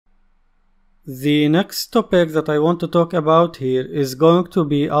The next topic that I want to talk about here is going to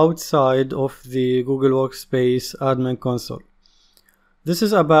be outside of the Google Workspace admin console. This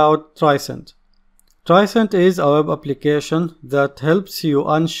is about Tricent. Tricent is a web application that helps you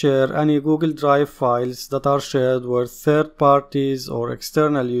unshare any Google Drive files that are shared with third parties or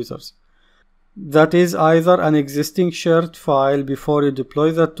external users. That is either an existing shared file before you deploy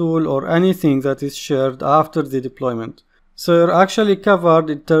the tool or anything that is shared after the deployment. So you're actually covered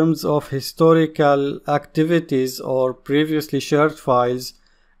in terms of historical activities or previously shared files,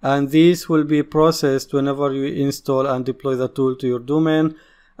 and these will be processed whenever you install and deploy the tool to your domain,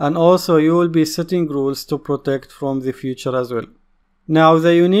 and also you will be setting rules to protect from the future as well. Now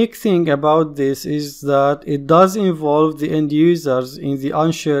the unique thing about this is that it does involve the end users in the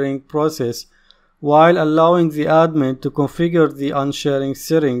unsharing process, while allowing the admin to configure the unsharing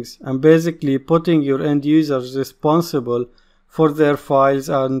settings and basically putting your end users responsible for their files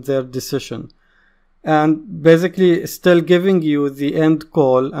and their decision, and basically still giving you the end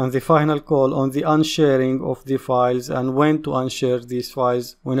call and the final call on the unsharing of the files and when to unshare these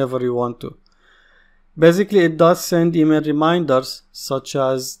files whenever you want to. Basically it does send email reminders such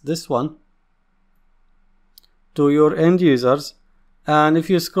as this one to your end users. And if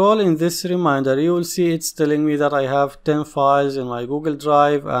you scroll in this reminder, you will see it's telling me that I have 10 files in my Google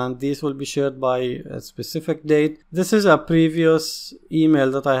Drive and these will be shared by a specific date. This is a previous email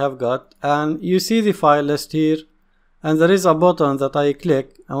that I have got, and you see the file list here, and there is a button that I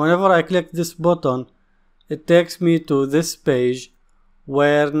click, and whenever I click this button it takes me to this page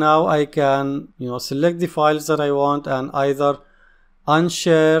where now I can select the files that I want and either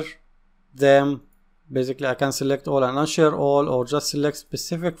unshare them. Basically I can select all and unshare all, or just select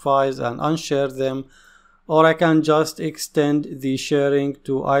specific files and unshare them, or I can just extend the sharing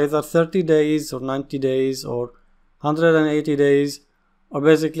to either 30 days or 90 days or 180 days, or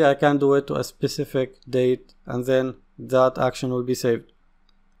basically I can do it to a specific date and then that action will be saved.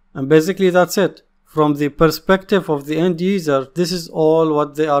 And basically that's it. From the perspective of the end user, this is all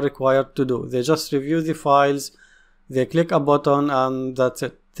what they are required to do. They just review the files, they click a button, and that's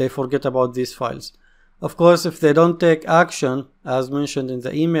it. They forget about these files. Of course, if they don't take action, as mentioned in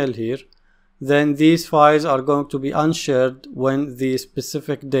the email here, then these files are going to be unshared when the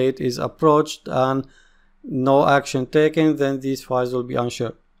specific date is approached and no action taken, then these files will be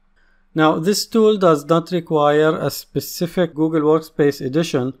unshared. Now, this tool does not require a specific Google Workspace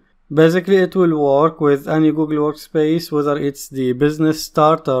edition. Basically, it will work with any Google Workspace, whether it's the Business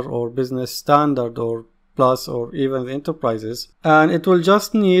Starter or Business Standard or Plus or even the Enterprises, and it will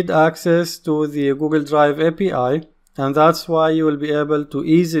just need access to the Google Drive API, and that's why you will be able to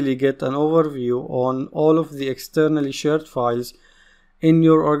easily get an overview on all of the externally shared files in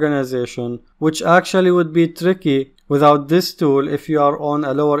your organization, which actually would be tricky without this tool if you are on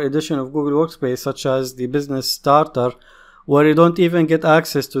a lower edition of Google Workspace such as the Business Starter, where you don't even get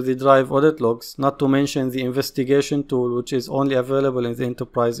access to the Drive Audit logs, not to mention the investigation tool, which is only available in the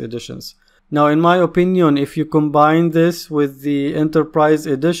Enterprise editions. Now, in my opinion, if you combine this with the Enterprise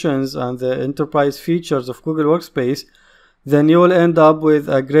editions and the Enterprise features of Google Workspace, then you will end up with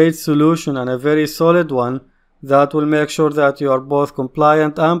a great solution and a very solid one that will make sure that you are both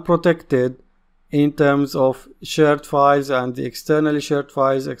compliant and protected in terms of shared files and the externally shared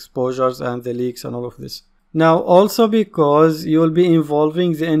files, exposures, and the leaks and all of this. Now, also because you will be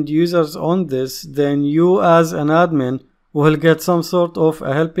involving the end users on this, then you as an admin will get some sort of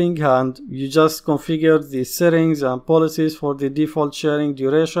a helping hand. You just configure the settings and policies for the default sharing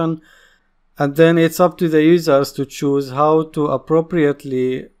duration, and then it's up to the users to choose how to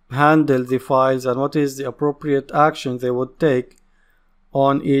appropriately handle the files and what is the appropriate action they would take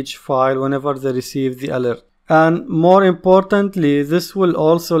on each file whenever they receive the alert. And more importantly, this will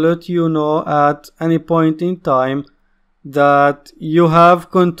also let you know at any point in time that you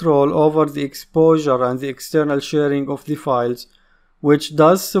have control over the exposure and the external sharing of the files, which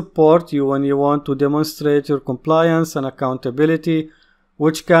does support you when you want to demonstrate your compliance and accountability,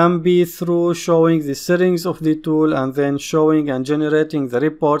 which can be through showing the settings of the tool and then showing and generating the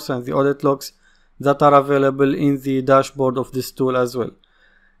reports and the audit logs that are available in the dashboard of this tool as well.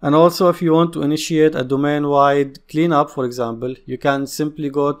 And also, if you want to initiate a domain-wide cleanup, for example, you can simply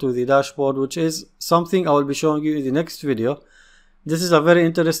go to the dashboard, which is something I will be showing you in the next video. This is a very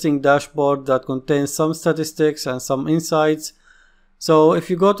interesting dashboard that contains some statistics and some insights. So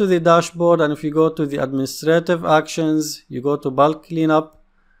if you go to the dashboard and if you go to the administrative actions, you go to bulk cleanup,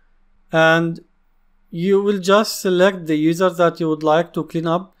 and you will just select the user that you would like to clean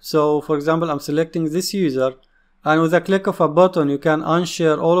up. So for example, I'm selecting this user, and with a click of a button you can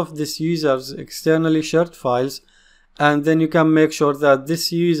unshare all of this user's externally shared files and then you can make sure that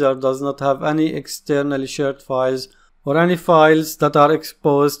this user does not have any externally shared files or any files that are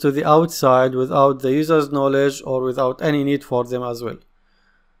exposed to the outside without the user's knowledge or without any need for them as well.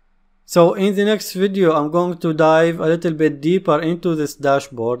 So in the next video, I'm going to dive a little bit deeper into this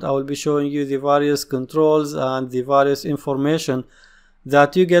dashboard. I will be showing you the various controls and the various information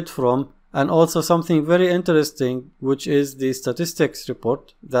that you get from, and also something very interesting, which is the statistics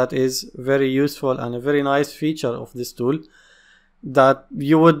report. That is very useful and a very nice feature of this tool that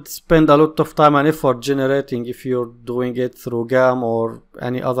you would spend a lot of time and effort generating if you're doing it through GAM or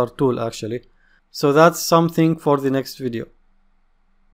any other tool actually. So that's something for the next video.